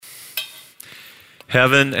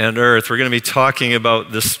Heaven and earth. We're going to be talking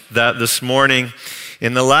about this morning.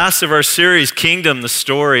 In the last of our series, Kingdom, the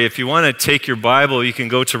Story, if you want to take your Bible, you can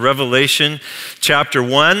go to Revelation chapter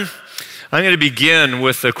 1. I'm going to begin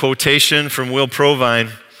with a quotation from Will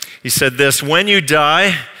Provine. He said this: "When you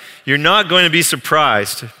die, you're not going to be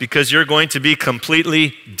surprised because you're going to be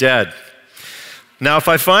completely dead. Now, if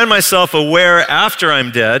I find myself aware after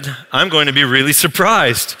I'm dead, I'm going to be really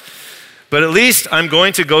surprised. But at least I'm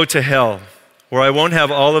going to go to hell, where I won't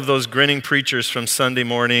have all of those grinning preachers from Sunday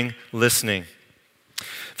morning listening.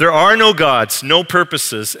 There are no gods, no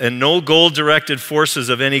purposes, and no goal-directed forces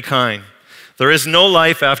of any kind. There is no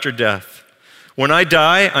life after death. When I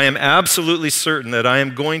die, I am absolutely certain that I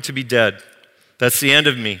am going to be dead. That's the end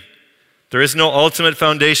of me. There is no ultimate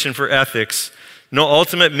foundation for ethics, no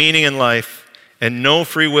ultimate meaning in life, and no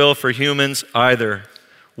free will for humans either.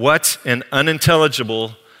 What an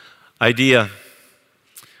unintelligible idea."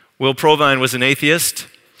 Will Provine was an atheist.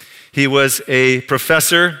 He was a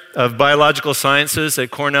professor of biological sciences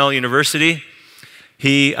at Cornell University.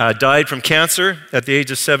 He died from cancer at the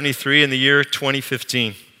age of 73 in the year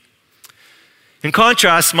 2015. In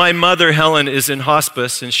contrast, my mother, Helen, is in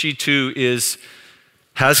hospice, and she too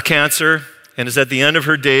has cancer and is at the end of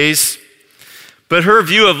her days. But her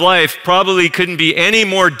view of life probably couldn't be any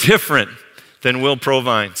more different than Will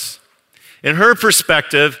Provine's. In her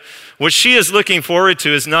perspective, what she is looking forward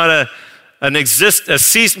to is not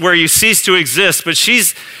where you cease to exist, but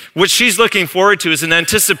what she's looking forward to is an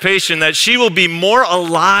anticipation that she will be more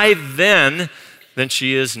alive then than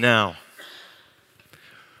she is now.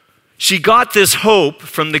 She got this hope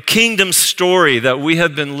from the kingdom story that we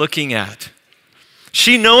have been looking at.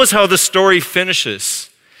 She knows how the story finishes,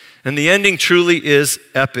 and the ending truly is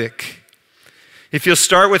epic. If you'll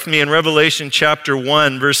start with me in Revelation chapter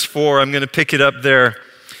 1, verse 4, I'm going to pick it up there.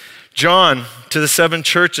 "John, to the 7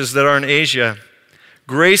 churches that are in Asia,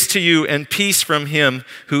 grace to you and peace from him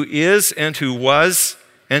who is and who was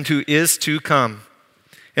and who is to come,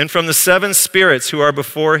 and from the 7 spirits who are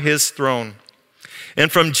before his throne,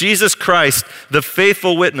 and from Jesus Christ, the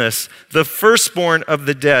faithful witness, the firstborn of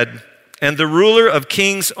the dead, and the ruler of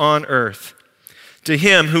kings on earth. To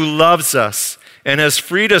him who loves us and has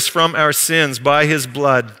freed us from our sins by his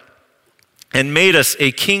blood, and made us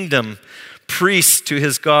a kingdom, priests to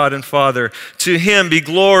his God and Father. To him be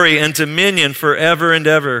glory and dominion forever and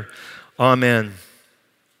ever. Amen.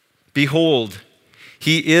 Behold,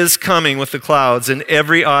 he is coming with the clouds, and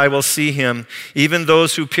every eye will see him, even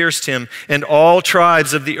those who pierced him, and all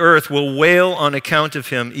tribes of the earth will wail on account of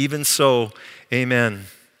him. Even so, amen.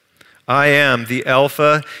 I am the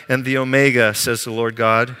Alpha and the Omega, says the Lord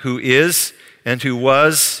God, who is and who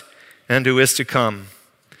was and who is to come,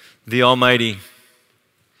 the Almighty."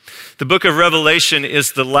 The book of Revelation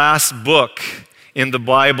is the last book in the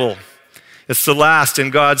Bible. It's the last in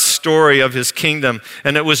God's story of his kingdom.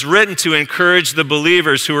 And it was written to encourage the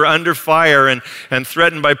believers who were under fire and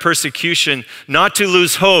threatened by persecution not to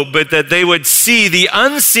lose hope, but that they would see the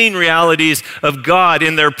unseen realities of God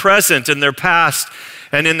in their present, in their past,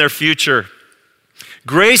 and in their future.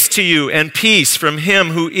 Grace to you and peace from him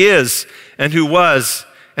who is and who was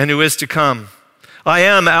and who is to come. I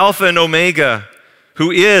am Alpha and Omega, who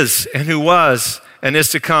is and who was and is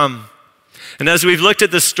to come. And as we've looked at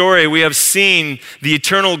this story, we have seen the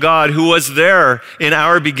eternal God who was there in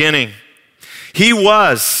our beginning. He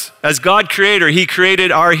was, as God creator, he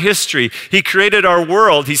created our history. He created our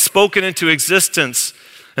world. He spoke it into existence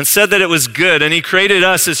and said that it was good. And he created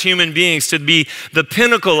us as human beings to be the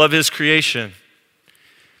pinnacle of his creation.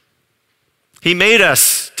 He made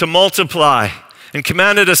us to multiply and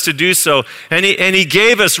commanded us to do so. And he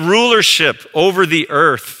gave us rulership over the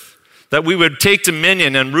earth, that we would take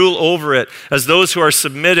dominion and rule over it as those who are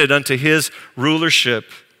submitted unto his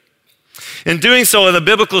rulership. In doing so, the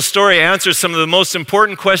biblical story answers some of the most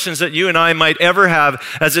important questions that you and I might ever have,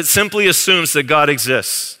 as it simply assumes that God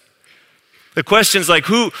exists. The questions like,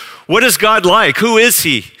 what is God like? Who is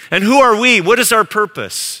he? And who are we? What is our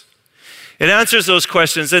purpose? It answers those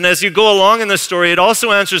questions. And as you go along in the story, it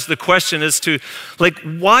also answers the question as to,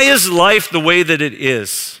 why is life the way that it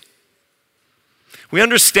is? We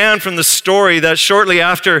understand from the story that shortly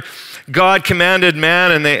after God commanded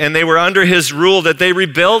man and they were under his rule, that they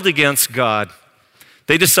rebelled against God.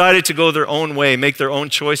 They decided to go their own way, make their own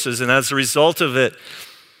choices. And as a result of it,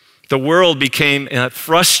 the world became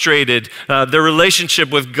frustrated. Their relationship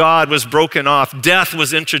with God was broken off. Death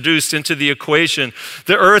was introduced into the equation.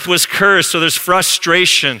 The earth was cursed, so there's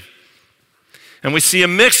frustration. And we see a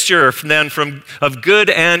mixture then of good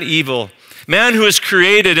and evil. Man who is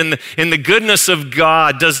created in the goodness of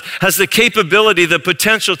God has the capability, the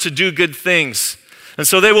potential to do good things. And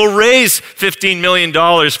so they will raise $15 million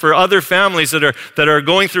for other families that are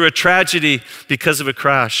going through a tragedy because of a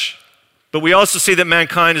crash. But we also see that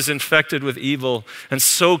mankind is infected with evil and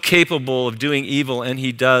so capable of doing evil, and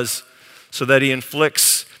he does, so that he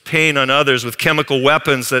inflicts pain on others with chemical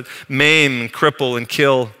weapons that maim and cripple and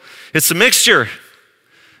kill. It's a mixture.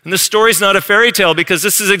 And this story's not a fairy tale, because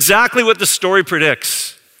this is exactly what the story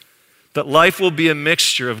predicts, that life will be a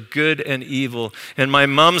mixture of good and evil. And my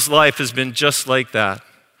mom's life has been just like that.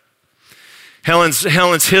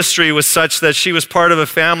 Helen's history was such that she was part of a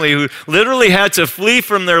family who literally had to flee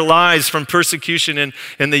from their lives from persecution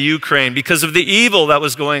in the Ukraine because of the evil that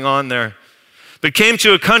was going on there. But came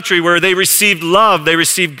to a country where they received love, they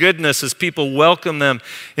received goodness as people welcomed them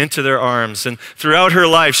into their arms. And throughout her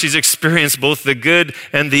life, she's experienced both the good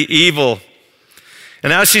and the evil.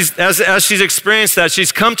 And as she's experienced that,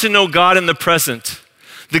 she's come to know God in the present,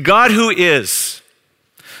 the God who is.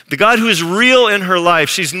 The God who is real in her life.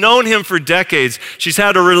 She's known him for decades. She's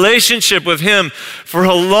had a relationship with him for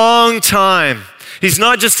a long time. He's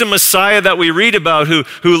not just a Messiah that we read about who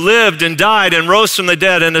lived and died and rose from the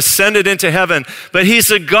dead and ascended into heaven, but he's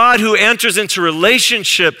a God who enters into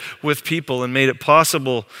relationship with people and made it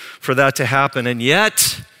possible for that to happen. And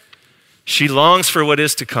yet, she longs for what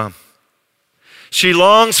is to come. She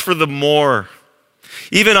longs for the more.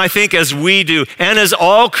 Even I think as we do, and as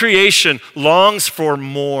all creation longs for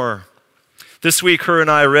more. This week, her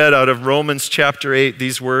and I read out of Romans chapter 8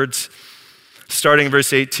 these words, starting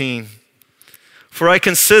verse 18. For I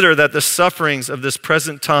consider that the sufferings of this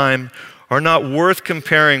present time are not worth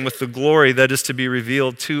comparing with the glory that is to be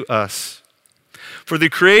revealed to us. For the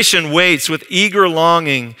creation waits with eager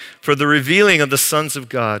longing for the revealing of the sons of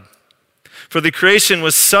God. For the creation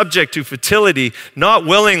was subject to futility, not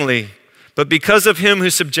willingly, but because of him who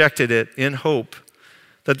subjected it, in hope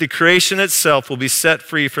that the creation itself will be set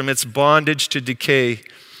free from its bondage to decay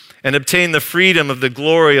and obtain the freedom of the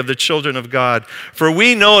glory of the children of God. For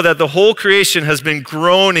we know that the whole creation has been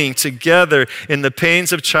groaning together in the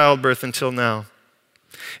pains of childbirth until now.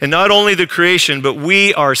 And not only the creation, but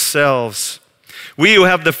we ourselves, we who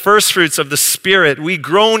have the first fruits of the Spirit, we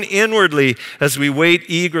groan inwardly as we wait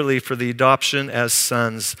eagerly for the adoption as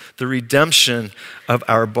sons, the redemption of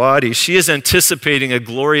our bodies. She is anticipating a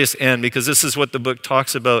glorious end, because this is what the book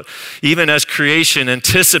talks about, even as creation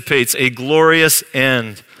anticipates a glorious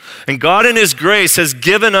end. And God in his grace has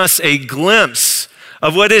given us a glimpse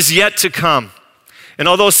of what is yet to come. And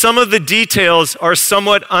although some of the details are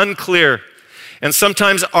somewhat unclear, and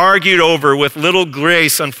sometimes argued over with little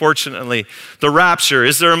grace, unfortunately. The rapture,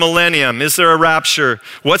 is there a millennium? Is there a rapture?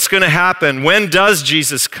 What's going to happen? When does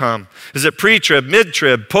Jesus come? Is it pre-trib,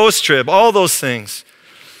 mid-trib, post-trib, all those things?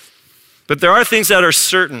 But there are things that are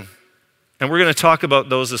certain, and we're going to talk about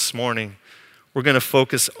those this morning. We're going to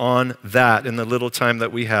focus on that in the little time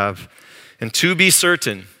that we have. And to be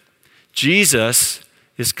certain, Jesus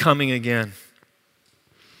is coming again.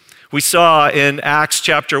 We saw in Acts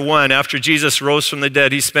chapter 1, after Jesus rose from the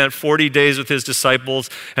dead, he spent 40 days with his disciples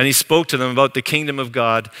and he spoke to them about the kingdom of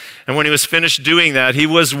God. And when he was finished doing that, he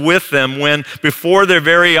was with them when, before their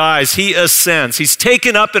very eyes, he ascends. He's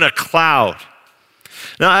taken up in a cloud.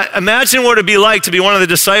 Now, imagine what it'd be like to be one of the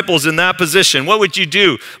disciples in that position. What would you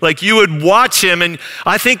do? Like, you would watch him, and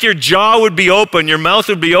I think your jaw would be open, your mouth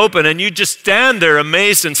would be open, and you'd just stand there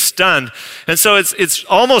amazed and stunned. And so it's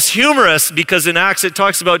almost humorous, because in Acts it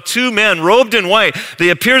talks about two men robed in white. They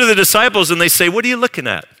appear to the disciples and they say, "What are you looking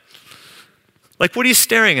at? Like, what are you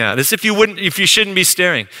staring at?" As if you shouldn't be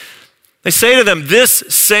staring. They say to them, "This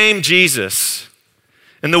same Jesus,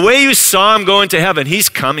 and the way you saw him go into heaven, he's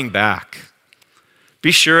coming back.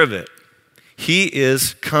 Be sure of it. He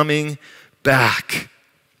is coming back."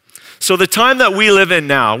 So the time that we live in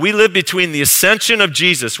now, we live between the ascension of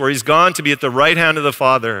Jesus, where he's gone to be at the right hand of the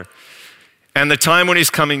Father, and the time when he's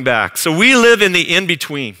coming back. So we live in the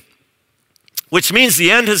in-between, which means the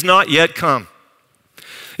end has not yet come.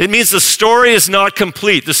 It means the story is not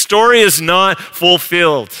complete. The story is not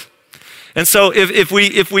fulfilled. And so if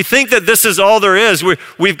we think that this is all there is,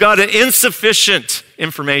 we've got an insufficient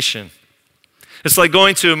information. It's like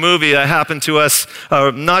going to a movie that happened to us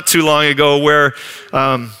not too long ago where,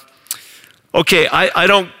 I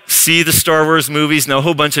don't see the Star Wars movies. Now, a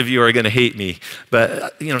whole bunch of you are going to hate me.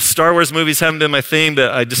 But, Star Wars movies haven't been my thing, but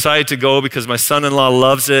I decided to go because my son-in-law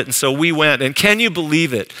loves it. And so we went. And can you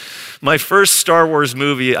believe it? My first Star Wars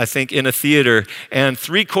movie, I think, in a theater, and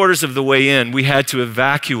 3/4 of the way in, we had to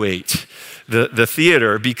evacuate the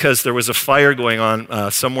theater because there was a fire going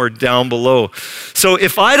on somewhere down below. So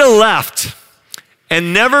if I'd have left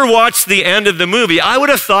and never watched the end of the movie, I would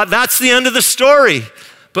have thought that's the end of the story.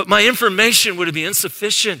 But my information would have been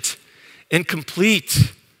insufficient.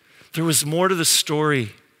 incomplete. There was more to the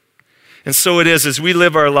story. And so it is as we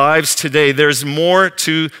live our lives today. There's more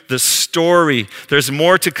to the story. There's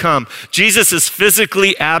more to come. Jesus is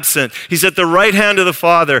physically absent. He's at the right hand of the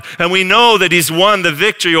Father. And we know that he's won the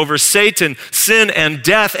victory over Satan, sin, and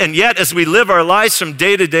death. And yet, as we live our lives from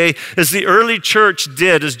day to day, as the early church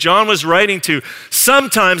did, as John was writing to,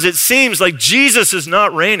 sometimes it seems like Jesus is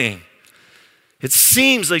not reigning. It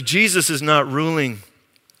seems like Jesus is not ruling.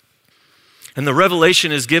 And the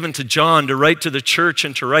revelation is given to John to write to the church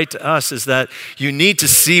and to write to us is that you need to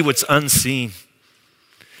see what's unseen.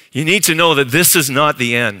 You need to know that this is not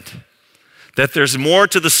the end, that there's more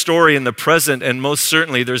to the story in the present, and most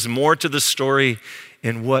certainly there's more to the story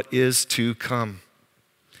in what is to come.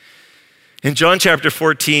 In John chapter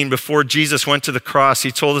 14, before Jesus went to the cross,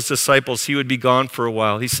 he told his disciples he would be gone for a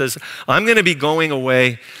while. He says, I'm going to be going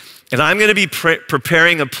away, and I'm going to be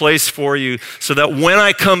preparing a place for you so that when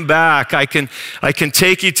I come back, I can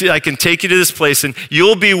take you to this place and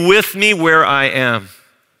you'll be with me where I am.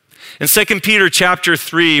 In 2 Peter chapter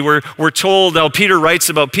 3, we're told how Peter writes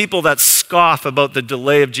about people that scoff about the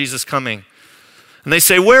delay of Jesus coming. And they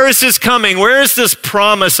say, where is his coming? Where is this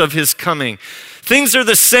promise of his coming? Things are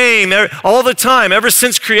the same all the time. Ever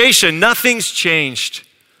since creation, nothing's changed.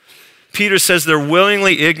 Peter says they're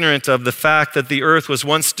willingly ignorant of the fact that the earth was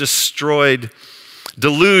once destroyed,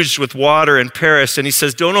 deluged with water and perished. And he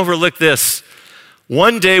says, don't overlook this.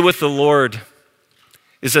 One day with the Lord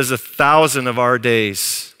is as 1,000 of our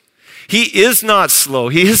days. He is not slow.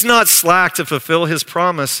 He is not slack to fulfill his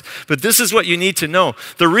promise. But this is what you need to know.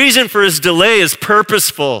 The reason for his delay is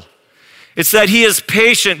purposeful. It's that he is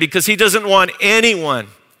patient because he doesn't want anyone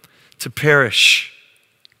to perish.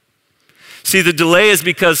 See, the delay is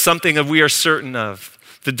because something that we are certain of.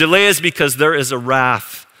 The delay is because there is a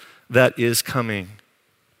wrath that is coming.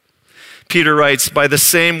 Peter writes, by the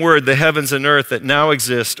same word, the heavens and earth that now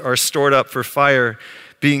exist are stored up for fire,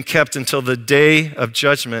 being kept until the day of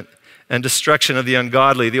judgment and destruction of the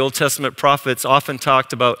ungodly. The Old Testament prophets often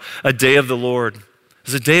talked about a day of the Lord.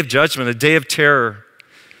 It's a day of judgment, a day of terror.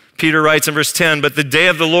 Peter writes in verse 10, but the day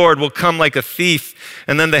of the Lord will come like a thief,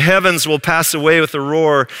 and then the heavens will pass away with a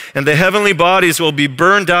roar, and the heavenly bodies will be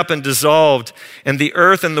burned up and dissolved, and the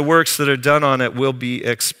earth and the works that are done on it will be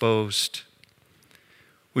exposed.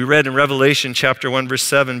 We read in Revelation chapter 1, verse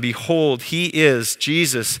 7, behold, he is,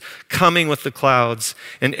 Jesus, coming with the clouds,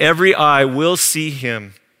 and every eye will see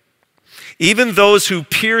him, even those who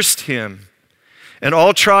pierced him, and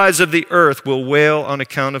all tribes of the earth will wail on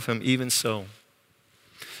account of him, even so.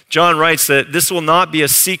 John writes that this will not be a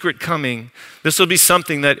secret coming. This will be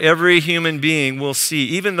something that every human being will see,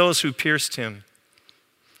 even those who pierced him.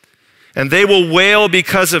 And they will wail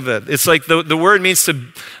because of it. It's like the word means to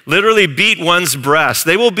literally beat one's breast.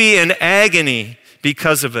 They will be in agony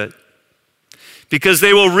because of it. Because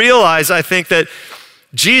they will realize, I think, that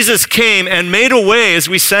Jesus came and made a way, as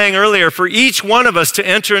we sang earlier, for each one of us to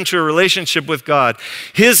enter into a relationship with God.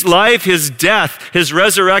 His life, his death, his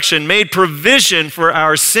resurrection made provision for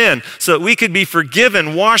our sin so that we could be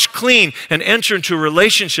forgiven, washed clean, and enter into a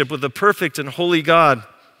relationship with the perfect and holy God.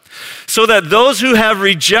 So that those who have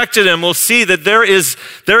rejected him will see that there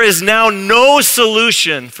is now no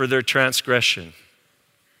solution for their transgression.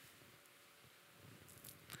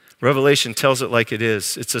 Revelation tells it like it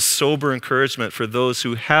is. It's a sober encouragement for those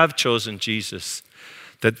who have chosen Jesus,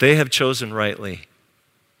 that they have chosen rightly.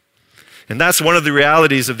 And that's one of the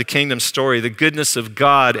realities of the kingdom story. The goodness of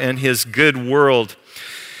God and his good world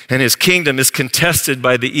and his kingdom is contested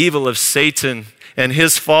by the evil of Satan and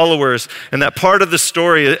his followers. And that part of the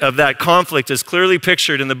story of that conflict is clearly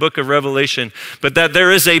pictured in the book of Revelation, but that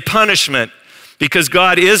there is a punishment. Because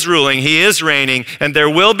God is ruling, he is reigning, and there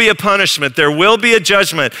will be a punishment, there will be a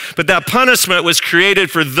judgment, but that punishment was created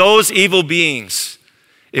for those evil beings.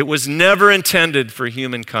 It was never intended for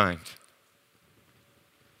humankind.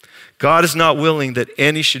 God is not willing that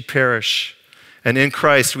any should perish, and in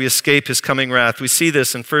Christ we escape his coming wrath. We see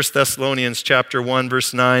this in 1 Thessalonians chapter 1,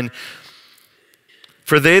 verse 9.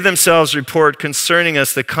 For they themselves report concerning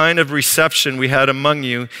us the kind of reception we had among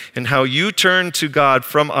you and how you turned to God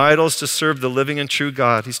from idols to serve the living and true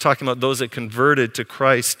God. He's talking about those that converted to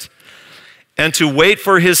Christ and to wait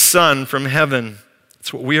for his Son from heaven.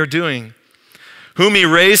 That's what we are doing. Whom he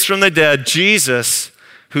raised from the dead, Jesus,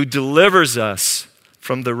 who delivers us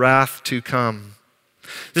from the wrath to come.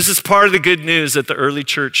 This is part of the good news that the early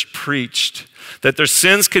church preached, that their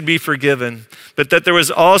sins could be forgiven, but that there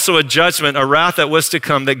was also a judgment, a wrath that was to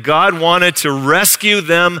come, that God wanted to rescue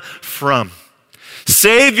them from.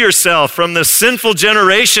 Save yourself from the sinful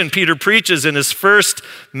generation, Peter preaches in his first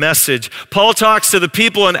message. Paul talks to the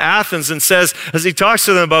people in Athens and says, as he talks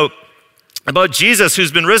to them about about Jesus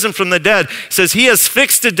who's been risen from the dead. He says he has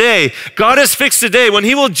fixed a day. God has fixed a day when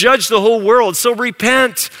he will judge the whole world. So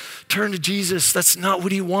repent, turn to Jesus. That's not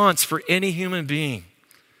what he wants for any human being.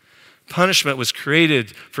 Punishment was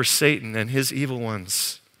created for Satan and his evil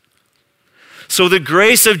ones. So the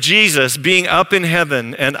grace of Jesus being up in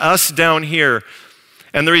heaven and us down here,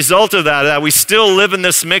 and the result of that we still live in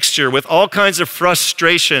this mixture with all kinds of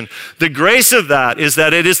frustration. The grace of that is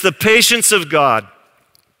that it is the patience of God,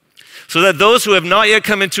 so that those who have not yet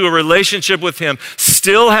come into a relationship with him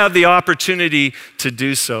still have the opportunity to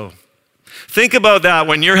do so. Think about that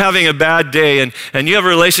when you're having a bad day and you have a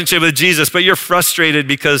relationship with Jesus, but you're frustrated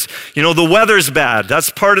because, the weather's bad. That's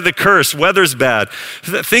part of the curse. Weather's bad.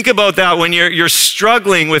 Think about that when you're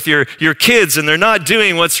struggling with your kids and they're not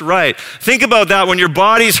doing what's right. Think about that when your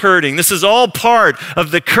body's hurting. This is all part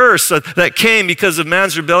of the curse that came because of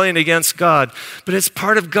man's rebellion against God. But it's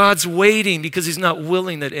part of God's waiting because he's not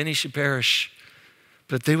willing that any should perish,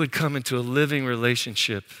 but they would come into a living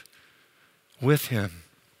relationship with him.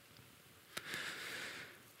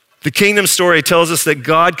 The kingdom story tells us that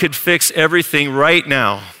God could fix everything right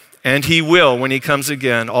now, and he will when he comes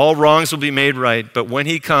again. All wrongs will be made right, but when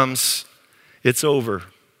he comes, it's over.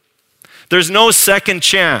 There's no second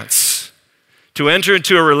chance to enter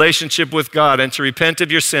into a relationship with God and to repent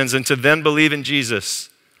of your sins and to then believe in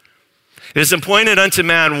Jesus. It is appointed unto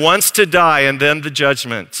man once to die and then the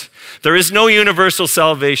judgment. There is no universal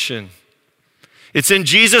salvation. It's in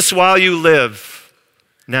Jesus while you live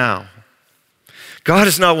now. God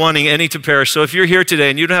is not wanting any to perish. So if you're here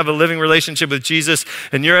today and you don't have a living relationship with Jesus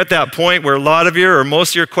and you're at that point where a lot of your or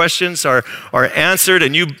most of your questions are answered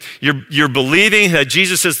and you're believing that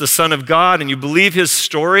Jesus is the Son of God and you believe his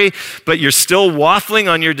story, but you're still waffling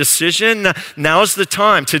on your decision, now's the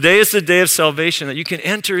time. Today is the day of salvation that you can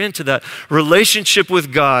enter into that relationship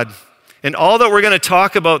with God. And all that we're going to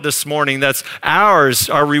talk about this morning, that's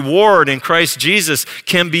ours, our reward in Christ Jesus,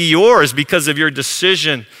 can be yours because of your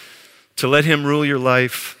decision to let him rule your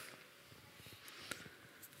life.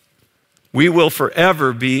 We will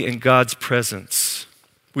forever be in God's presence.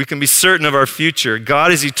 We can be certain of our future.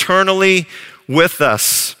 God is eternally with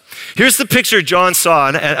us. Here's the picture John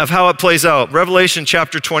saw of how it plays out. Revelation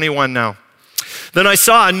chapter 21 now. Then I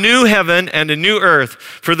saw a new heaven and a new earth,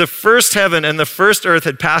 for the first heaven and the first earth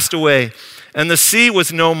had passed away, and the sea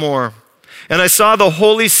was no more. And I saw the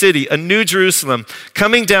holy city, a new Jerusalem,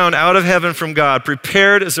 coming down out of heaven from God,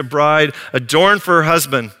 prepared as a bride, adorned for her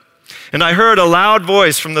husband. And I heard a loud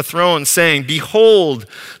voice from the throne saying, "Behold,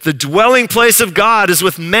 the dwelling place of God is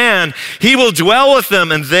with man. He will dwell with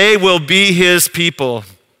them, and they will be his people."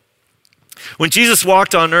 When Jesus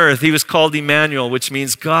walked on earth, he was called Emmanuel, which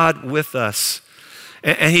means God with us.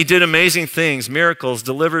 And he did amazing things, miracles,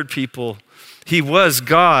 delivered people. He was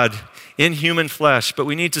God in human flesh, but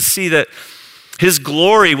we need to see that his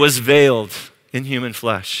glory was veiled in human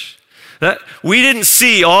flesh. That we didn't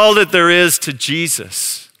see all that there is to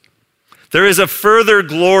Jesus. There is a further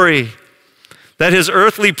glory that his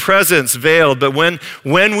earthly presence veiled, but when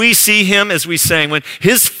we see him, as we sang, when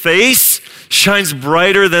his face shines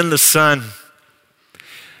brighter than the sun.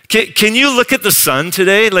 Can you look at the sun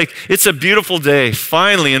today? Like, it's a beautiful day,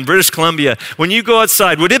 finally, in British Columbia. When you go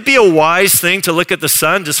outside, would it be a wise thing to look at the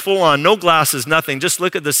sun, just full on, no glasses, nothing, just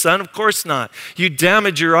look at the sun? Of course not. You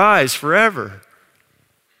damage your eyes forever.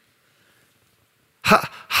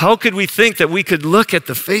 How could we think that we could look at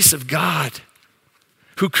the face of God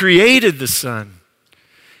who created the sun?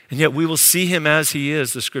 And yet we will see him as he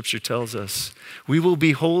is, the scripture tells us. We will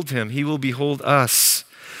behold him. He will behold us.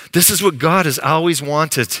 This is what God has always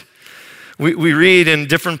wanted. We read in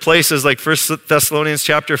different places like 1 Thessalonians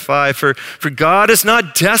chapter 5, for God has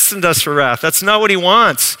not destined us for wrath. That's not what he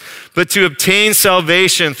wants, but to obtain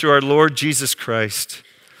salvation through our Lord Jesus Christ,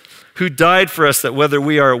 who died for us that whether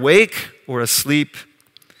we are awake or asleep,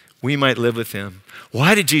 we might live with him.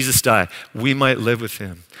 Why did Jesus die? We might live with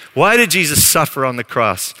him. Why did Jesus suffer on the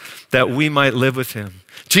cross? That we might live with him.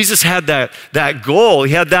 Jesus had that goal.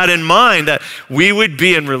 He had that in mind, that we would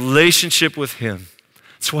be in relationship with him.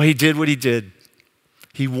 That's why he did what he did.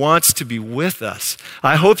 He wants to be with us.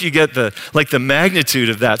 I hope you get the magnitude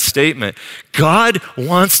of that statement. God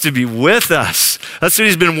wants to be with us. That's what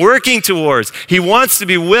he's been working towards. He wants to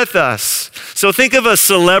be with us. So think of a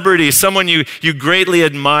celebrity, someone you greatly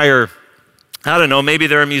admire. I don't know, maybe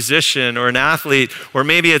they're a musician or an athlete, or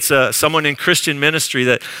maybe it's someone in Christian ministry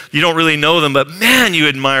that you don't really know them, but man, you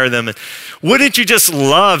admire them. And wouldn't you just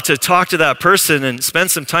love to talk to that person and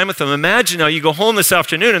spend some time with them? Imagine now you go home this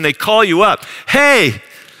afternoon and they call you up. Hey,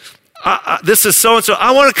 this is so-and-so.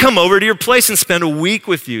 I want to come over to your place and spend a week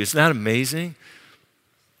with you. Isn't that amazing?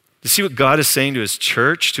 You see what God is saying to his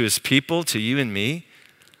church, to his people, to you and me?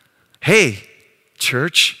 Hey,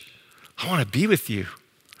 church, I want to be with you.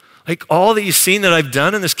 Like all that you've seen that I've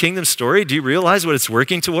done in this kingdom story, do you realize what it's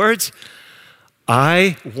working towards?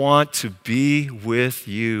 I want to be with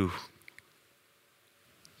you.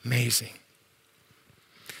 Amazing.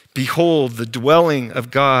 Behold, the dwelling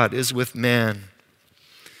of God is with man.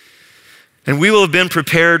 And we will have been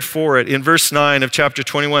prepared for it. In verse 9 of chapter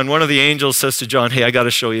 21, one of the angels says to John, hey, I got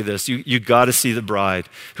to show you this. You got to see the bride.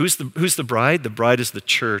 Who's the bride? The bride is the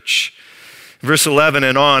church. Verse 11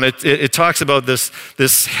 and on, it talks about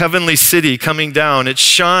this heavenly city coming down. It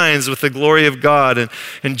shines with the glory of God.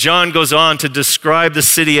 And John goes on to describe the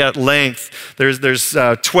city at length. There's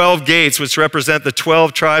 12 gates, which represent the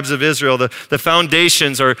 12 tribes of Israel. The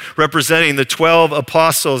foundations are representing the 12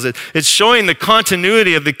 apostles. It's showing the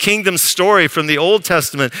continuity of the kingdom story from the Old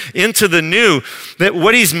Testament into the New. That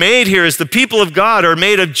what he's made here is the people of God are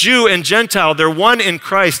made of Jew and Gentile. They're one in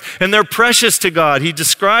Christ, and they're precious to God. He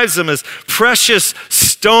describes them as precious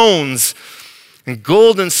stones and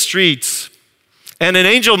golden streets. And an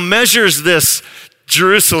angel measures this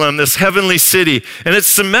Jerusalem, this heavenly city, and it's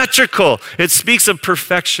symmetrical. It speaks of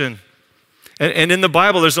perfection. And in the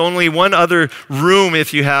Bible, there's only one other room,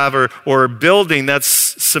 if you have, or building that's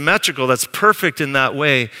symmetrical, that's perfect in that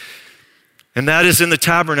way. And that is in the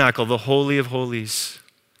tabernacle, the Holy of Holies.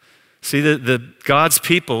 See, the God's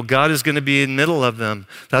people, God is going to be in the middle of them.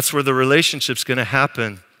 That's where the relationship's going to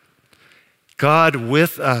happen. God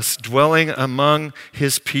with us, dwelling among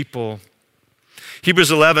his people.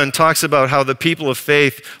 Hebrews 11 talks about how the people of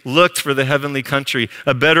faith looked for the heavenly country,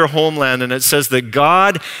 a better homeland, and it says that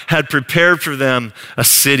God had prepared for them a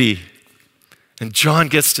city. And John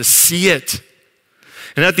gets to see it.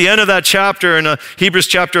 And at the end of that chapter, in Hebrews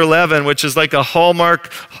chapter 11, which is like a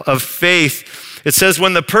hallmark of faith, it says,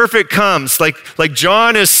 when the perfect comes, like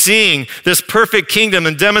John is seeing this perfect kingdom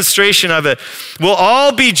and demonstration of it, we'll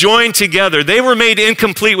all be joined together. They were made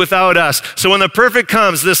incomplete without us. So when the perfect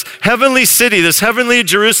comes, this heavenly city, this heavenly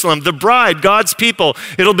Jerusalem, the bride, God's people,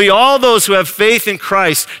 it'll be all those who have faith in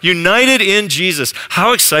Christ, united in Jesus.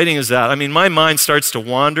 How exciting is that? I mean, my mind starts to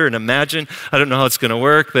wander and imagine. I don't know how it's going to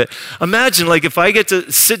work, but imagine like if I get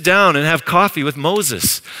to sit down and have coffee with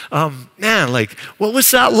Moses. Man, like, what was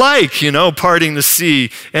that like, parting the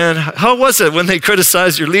sea? And how was it when they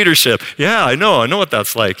criticized your leadership? Yeah, I know what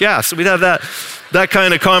that's like. Yeah, so we'd have that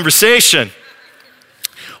kind of conversation.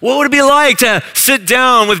 What would it be like to sit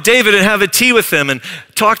down with David and have a tea with him and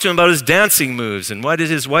talk to him about his dancing moves and why did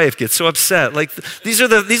his wife get so upset? Like these are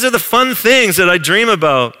the fun things that I dream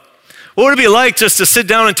about. What would it be like just to sit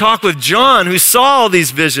down and talk with John, who saw all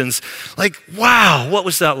these visions? Like, wow, what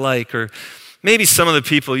was that like? Or maybe some of the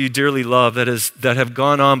people you dearly love that have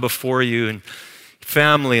gone on before you, and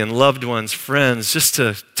family and loved ones, friends, just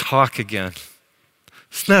to talk again.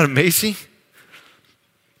 Isn't that amazing?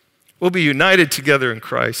 We'll be united together in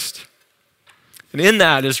Christ. And in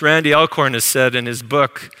that, as Randy Alcorn has said in his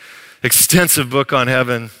book, extensive book on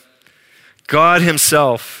heaven, God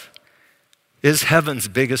himself is heaven's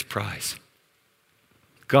biggest prize.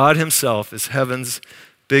 God himself is heaven's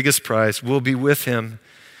biggest prize. We'll be with him.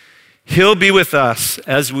 He'll be with us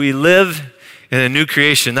as we live in a new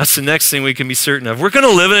creation. That's the next thing we can be certain of. We're going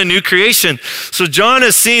to live in a new creation. So John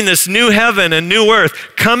has seen this new heaven and new earth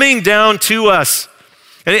coming down to us.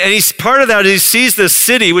 And he's part of that. He sees this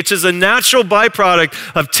city, which is a natural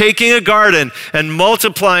byproduct of taking a garden and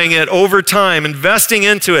multiplying it over time, investing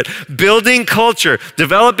into it, building culture,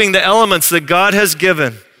 developing the elements that God has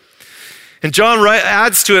given. And John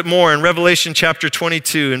adds to it more in Revelation chapter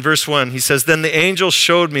 22 in verse 1. He says, then the angel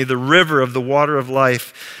showed me the river of the water of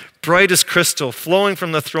life, bright as crystal, flowing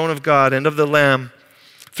from the throne of God and of the Lamb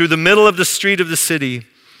through the middle of the street of the city.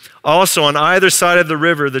 Also on either side of the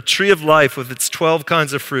river, the tree of life with its 12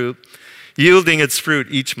 kinds of fruit, yielding its fruit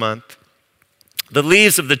each month. The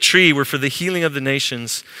leaves of the tree were for the healing of the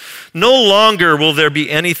nations. No longer will there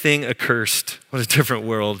be anything accursed. What a different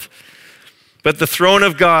world. But the throne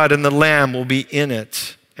of God and the Lamb will be in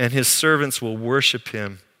it, and his servants will worship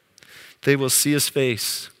him. They will see his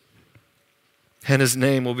face, and his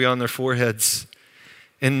name will be on their foreheads.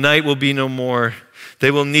 And night will be no more.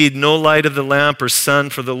 They will need no light of the lamp or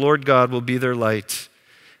sun, for the Lord God will be their light,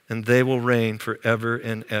 and they will reign forever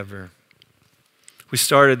and ever. We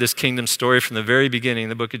started this kingdom story from the very beginning,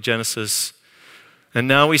 the book of Genesis, and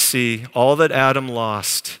now we see all that Adam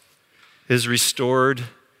lost is restored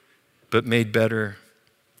but made better.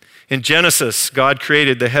 In Genesis, God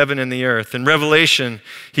created the heaven and the earth. In Revelation,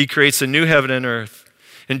 he creates a new heaven and earth.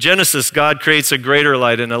 In Genesis, God creates a greater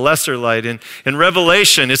light and a lesser light. In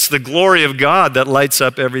Revelation, it's the glory of God that lights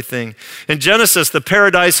up everything. In Genesis, the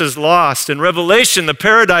paradise is lost. In Revelation, the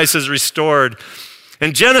paradise is restored.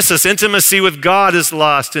 In Genesis, intimacy with God is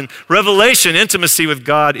lost. In Revelation, intimacy with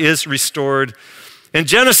God is restored. In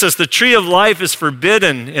Genesis, the tree of life is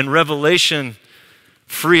forbidden. In Revelation,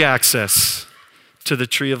 free access to the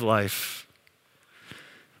tree of life.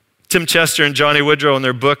 Tim Chester and Johnny Woodrow, in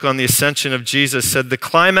their book on the ascension of Jesus, said the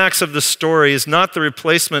climax of the story is not the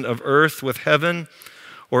replacement of earth with heaven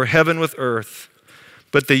or heaven with earth,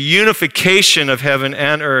 but the unification of heaven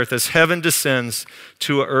and earth as heaven descends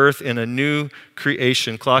to earth in a new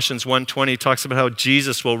creation. Colossians 1:20 talks about how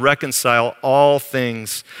Jesus will reconcile all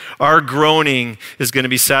things. Our groaning is going to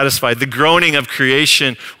be satisfied. The groaning of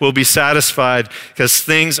creation will be satisfied because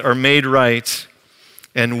things are made right,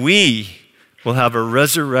 and we will have a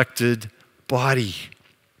resurrected body.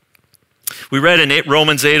 We read in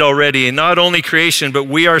Romans 8 already, and not only creation, but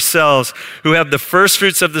we ourselves who have the first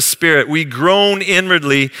fruits of the Spirit, we groan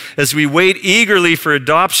inwardly as we wait eagerly for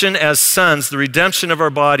adoption as sons, the redemption of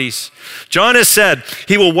our bodies. John has said,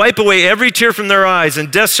 he will wipe away every tear from their eyes,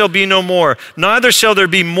 and death shall be no more. Neither shall there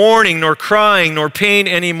be mourning, nor crying, nor pain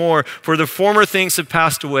anymore, for the former things have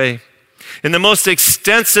passed away. In the most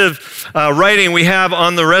extensive writing we have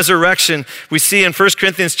on the resurrection, we see in 1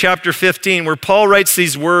 Corinthians chapter 15, where Paul writes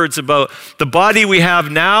these words about the body we have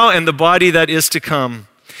now and the body that is to come.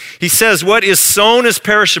 He says, what is sown is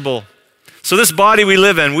perishable. So this body we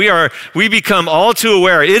live in, we become all too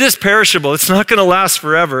aware. It is perishable. It's not going to last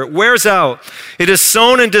forever. It wears out. It is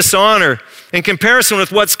sown in dishonor. In comparison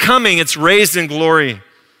with what's coming, it's raised in glory.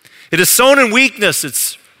 It is sown in weakness.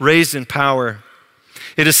 It's raised in power.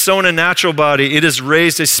 It is sown a natural body. It is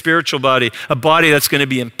raised a spiritual body, a body that's going to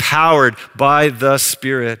be empowered by the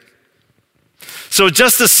Spirit. So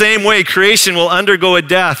just the same way creation will undergo a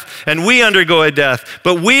death and we undergo a death,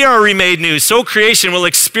 but we are remade new. So creation will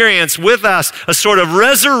experience with us a sort of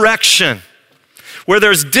resurrection where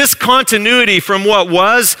there's discontinuity from what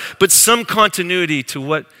was, but some continuity to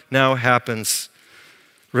what now happens.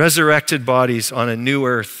 Resurrected bodies on a new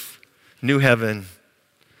earth, new heaven.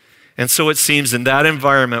 And so it seems in that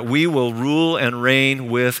environment, we will rule and reign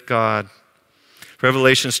with God.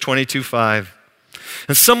 Revelations 22:5.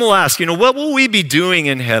 And some will ask, what will we be doing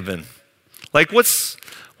in heaven? Like, what's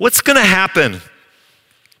going to happen?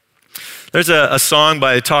 There's a song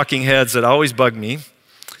by Talking Heads that always does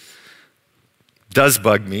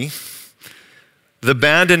bug me. The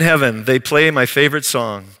band in heaven, they play my favorite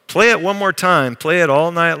song. Play it one more time. Play it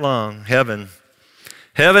all night long. Heaven.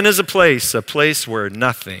 Heaven is a place where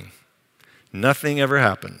nothing ever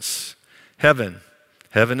happens. Heaven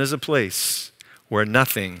is a place where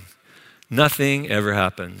nothing ever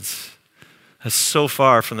happens. That's so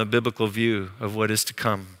far from the biblical view of what is to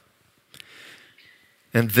come.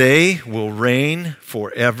 And they will reign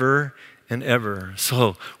forever and ever.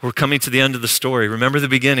 So we're coming to the end of the story. Remember the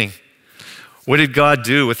beginning. What did God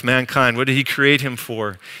do with mankind? What did he create him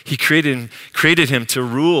for? He created him to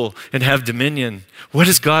rule and have dominion. What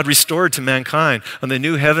has God restored to mankind on the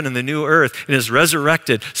new heaven and the new earth in his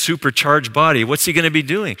resurrected, supercharged body? What's he going to be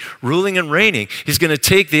doing? Ruling and reigning. He's going to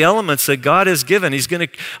take the elements that God has given.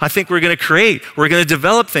 I think we're going to create. We're going to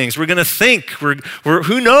develop things. We're going to think.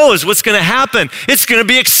 Who knows what's going to happen? It's going to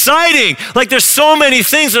be exciting. Like there's so many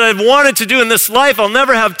things that I've wanted to do in this life I'll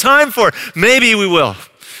never have time for. Maybe we will.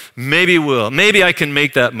 Maybe we'll. Maybe I can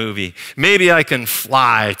make that movie. Maybe I can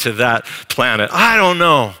fly to that planet. I don't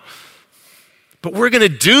know. But we're going to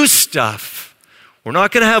do stuff. We're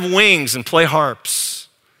not going to have wings and play harps.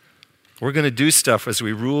 We're going to do stuff as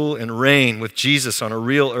we rule and reign with Jesus on a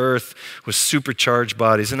real earth with supercharged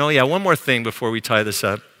bodies. And one more thing before we tie this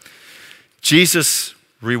up. Jesus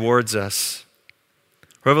rewards us.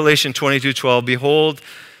 Revelation 22:12, behold,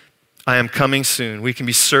 I am coming soon. We can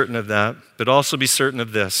be certain of that, but also be certain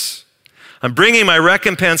of this. I'm bringing my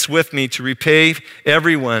recompense with me to repay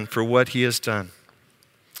everyone for what he has done.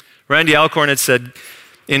 Randy Alcorn had said,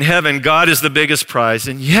 in heaven, God is the biggest prize,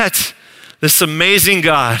 and yet this amazing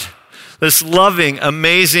God, this loving,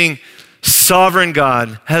 amazing, sovereign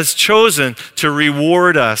God has chosen to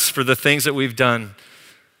reward us for the things that we've done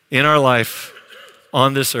in our life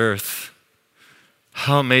on this earth.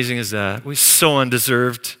 How amazing is that? We're so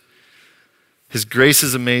undeserved. His grace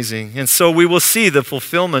is amazing. And so we will see the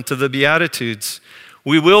fulfillment of the Beatitudes.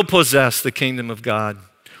 We will possess the kingdom of God.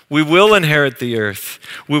 We will inherit the earth.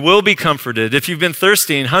 We will be comforted. If you've been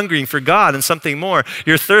thirsty and hungering for God and something more,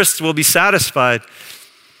 your thirst will be satisfied.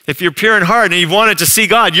 If you're pure in heart and you've wanted to see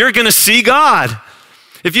God, you're going to see God.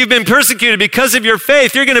 If you've been persecuted because of your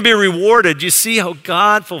faith, you're going to be rewarded. You see how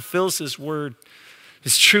God fulfills his word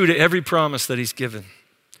is true to every promise that he's given.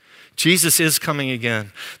 Jesus is coming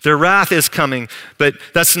again. Their wrath is coming, but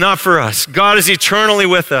that's not for us. God is eternally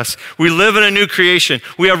with us. We live in a new creation.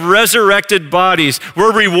 We have resurrected bodies.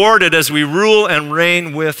 We're rewarded as we rule and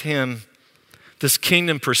reign with him. This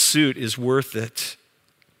kingdom pursuit is worth it.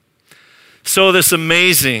 So this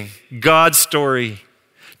amazing God story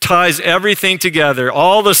ties everything together.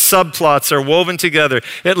 All the subplots are woven together.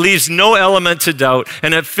 It leaves no element to doubt,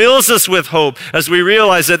 and it fills us with hope as we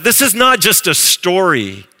realize that this is not just a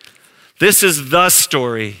story. This is the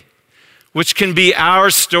story, which can be our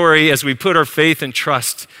story as we put our faith and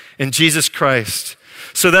trust in Jesus Christ.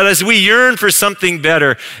 So that as we yearn for something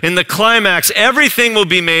better, in the climax, everything will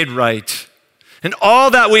be made right. And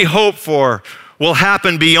all that we hope for will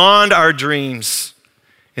happen beyond our dreams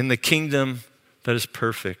in the kingdom that is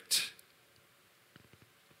perfect.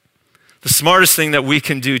 The smartest thing that we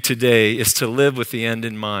can do today is to live with the end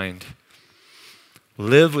in mind.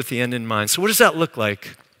 Live with the end in mind. So what does that look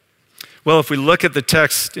like? Well, if we look at the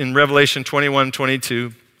text in Revelation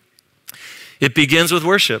 21:22, it begins with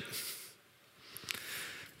worship.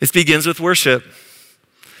 It begins with worship.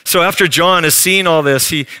 So after John has seen all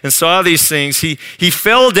this and saw these things, he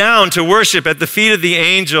fell down to worship at the feet of the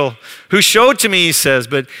angel who showed to me, he says,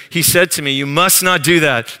 but he said to me, you must not do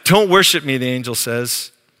that. Don't worship me, the angel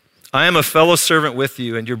says. I am a fellow servant with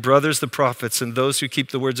you and your brothers, the prophets, and those who keep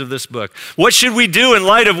the words of this book. What should we do in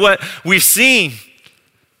light of what we've seen?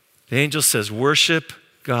 The angel says, worship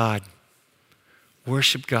God.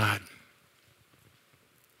 Worship God.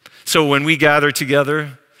 So when we gather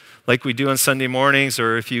together, like we do on Sunday mornings,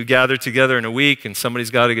 or if you gather together in a week and somebody's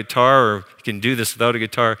got a guitar, or you can do this without a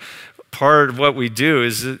guitar, part of what we do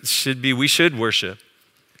is we should worship.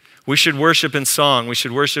 We should worship in song. We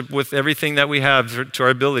should worship with everything that we have to our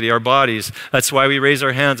ability, our bodies. That's why we raise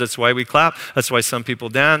our hands. That's why we clap. That's why some people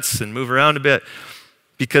dance and move around a bit.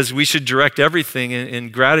 Because we should direct everything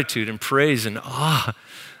in gratitude and praise and awe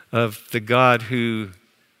of the God who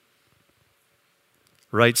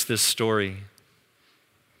writes this story.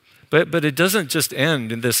 But it doesn't just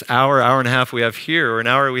end in this hour and a half we have here, or an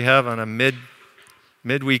hour we have on a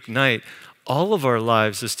midweek night. All of our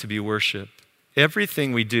lives is to be worship.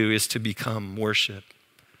 Everything we do is to become worship.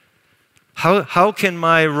 How can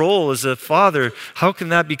my role as a father, how can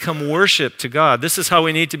that become worship to God? This is how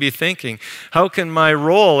we need to be thinking. How can my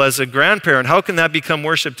role as a grandparent, how can that become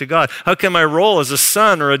worship to God? How can my role as a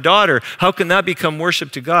son or a daughter, how can that become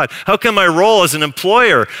worship to God? How can my role as an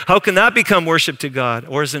employer, how can that become worship to God?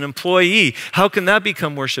 Or as an employee, how can that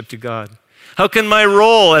become worship to God? How can my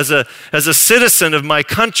role as a citizen of my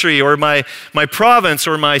country or my province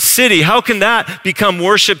or my city, how can that become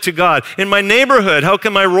worship to God? In my neighborhood, how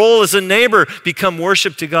can my role as a neighbor become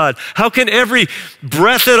worship to God? How can every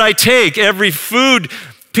breath that I take, every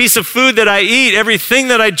piece of food that I eat, everything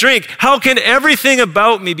that I drink, how can everything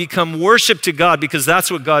about me become worship to God? Because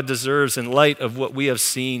that's what God deserves in light of what we have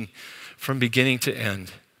seen from beginning to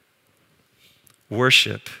end.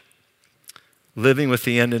 Worship. Living with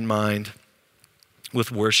the end in mind. With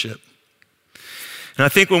worship. And I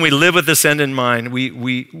think when we live with this end in mind,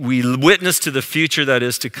 we witness to the future that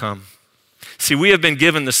is to come. See, we have been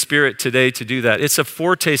given the Spirit today to do that. It's a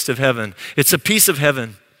foretaste of heaven. It's a piece of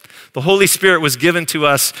heaven. The Holy Spirit was given to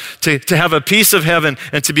us to have a piece of heaven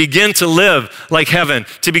and to begin to live like heaven,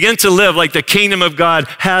 to begin to live like the kingdom of God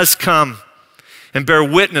has come and bear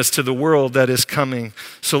witness to the world that is coming.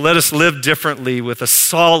 So let us live differently with a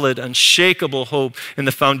solid, unshakable hope in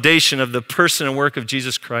the foundation of the person and work of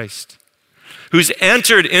Jesus Christ, who's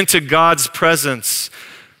entered into God's presence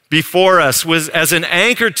before us was as an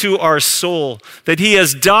anchor to our soul, that he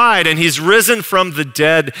has died and he's risen from the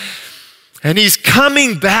dead and he's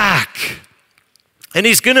coming back and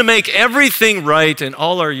he's going to make everything right and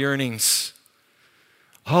all our yearnings,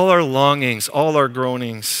 all our longings, all our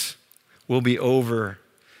groanings will be over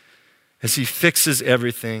as he fixes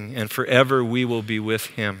everything, and forever we will be with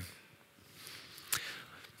him.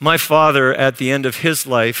 My father, at the end of his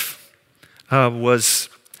life, was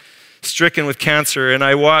stricken with cancer, and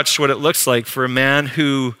I watched what it looks like for a man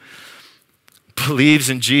who believes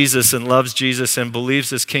in Jesus and loves Jesus and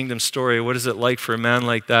believes this kingdom story. What is it like for a man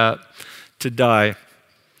like that to die?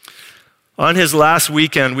 On his last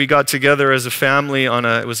weekend, we got together as a family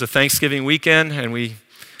it was a Thanksgiving weekend, and we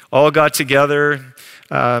all got together.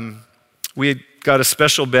 We had got a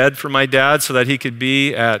special bed for my dad so that he could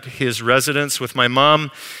be at his residence with my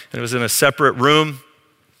mom, and it was in a separate room.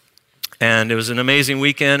 And it was an amazing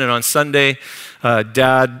weekend, and on Sunday,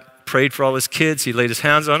 Dad prayed for all his kids. He laid his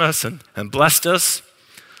hands on us and blessed us.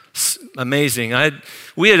 Amazing.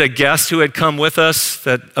 We had a guest who had come with us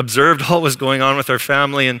that observed all was going on with our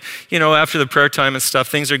family. And, after the prayer time and stuff,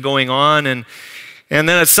 things are going on. And then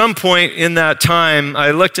at some point in that time,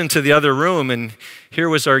 I looked into the other room, and here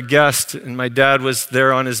was our guest. And my dad was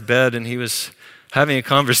there on his bed, and he was having a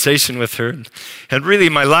conversation with her. And really,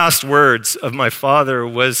 my last words of my father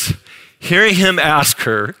was hearing him ask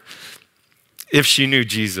her if she knew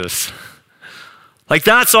Jesus. Like,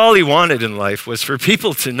 that's all he wanted in life, was for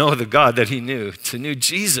people to know the God that he knew, to know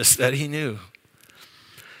Jesus that he knew.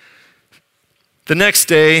 The next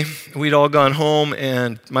day, we'd all gone home,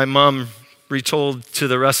 and my mom retold to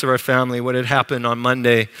the rest of our family what had happened on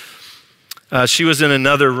Monday. She was in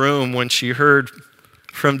another room when she heard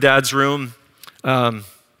from Dad's room.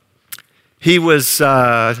 He was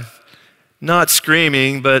not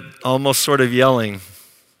screaming, but almost sort of yelling.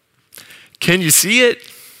 Can you see it?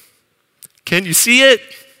 Can you see it?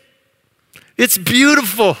 It's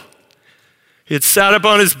beautiful. He had sat up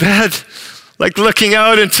on his bed, like looking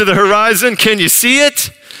out into the horizon. Can you see it?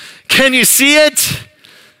 Can you see it?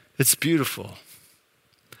 It's beautiful.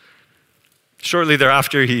 Shortly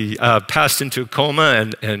thereafter, he passed into a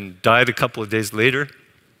coma and died a couple of days later.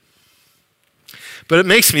 But it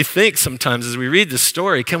makes me think sometimes as we read this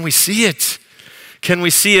story, can we see it? Can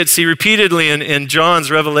we see it? See, repeatedly in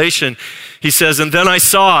John's Revelation, he says, and then I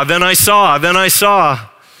saw, then I saw, then I saw.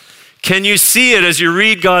 Can you see it as you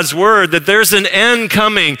read God's word, that there's an end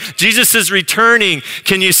coming? Jesus is returning.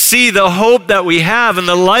 Can you see the hope that we have and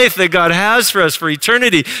the life that God has for us for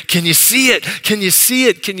eternity? Can you see it? Can you see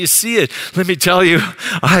it? Can you see it? Let me tell you,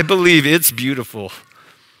 I believe it's beautiful.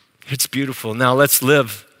 It's beautiful. Now let's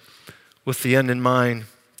live with the end in mind.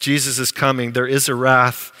 Jesus is coming. There is a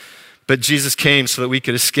wrath. But Jesus came so that we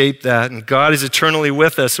could escape that. And God is eternally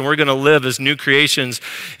with us, and we're going to live as new creations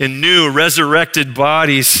in new resurrected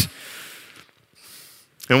bodies.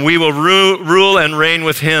 And we will rule and reign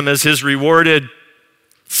with him as his rewarded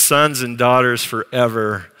sons and daughters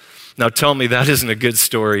forever. Now tell me that isn't a good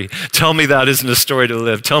story. Tell me that isn't a story to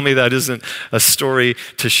live. Tell me that isn't a story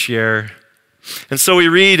to share. And so we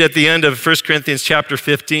read at the end of 1 Corinthians chapter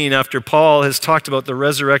 15, after Paul has talked about the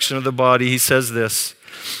resurrection of the body, he says this,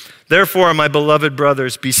 therefore, my beloved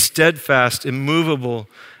brothers, be steadfast, immovable,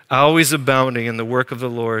 always abounding in the work of the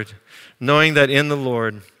Lord, knowing that in the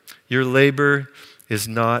Lord your labor is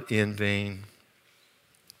not in vain.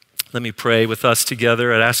 Let me pray with us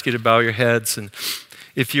together. I'd ask you to bow your heads. And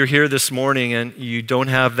if you're here this morning and you don't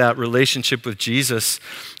have that relationship with Jesus,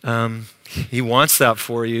 he wants that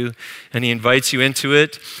for you, and he invites you into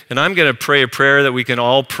it. And I'm going to pray a prayer that we can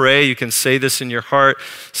all pray. You can say this in your heart.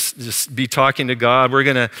 Just be talking to God. We're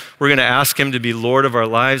going to ask him to be Lord of our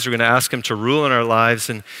lives. We're going to ask him to rule in our lives.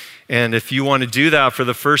 And if you want to do that for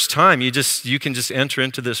the first time, you can just enter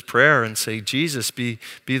into this prayer and say, Jesus, be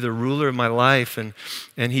the ruler of my life.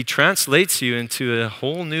 And he translates you into a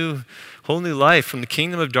whole new life, from the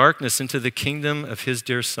kingdom of darkness into the kingdom of his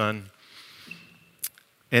dear Son.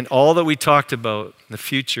 And all that we talked about in the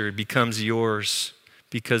future becomes yours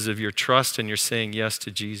because of your trust and your saying yes to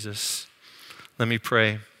Jesus. Let me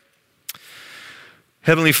pray.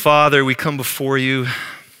 Heavenly Father, we come before you.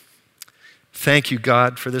 Thank you,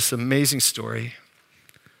 God, for this amazing story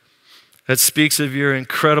that speaks of your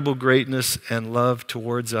incredible greatness and love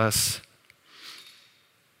towards us.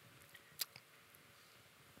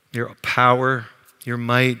 Your power, your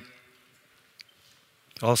might,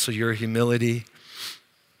 also your humility.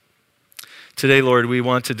 Today, Lord, we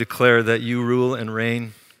want to declare that you rule and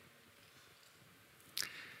reign.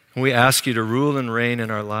 And we ask you to rule and reign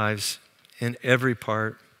in our lives in every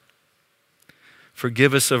part.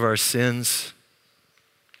 Forgive us of our sins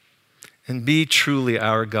and be truly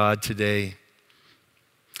our God today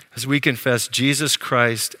as we confess Jesus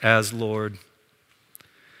Christ as Lord,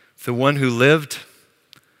 the one who lived,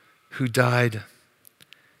 who died,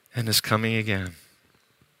 and is coming again.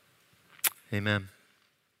 Amen.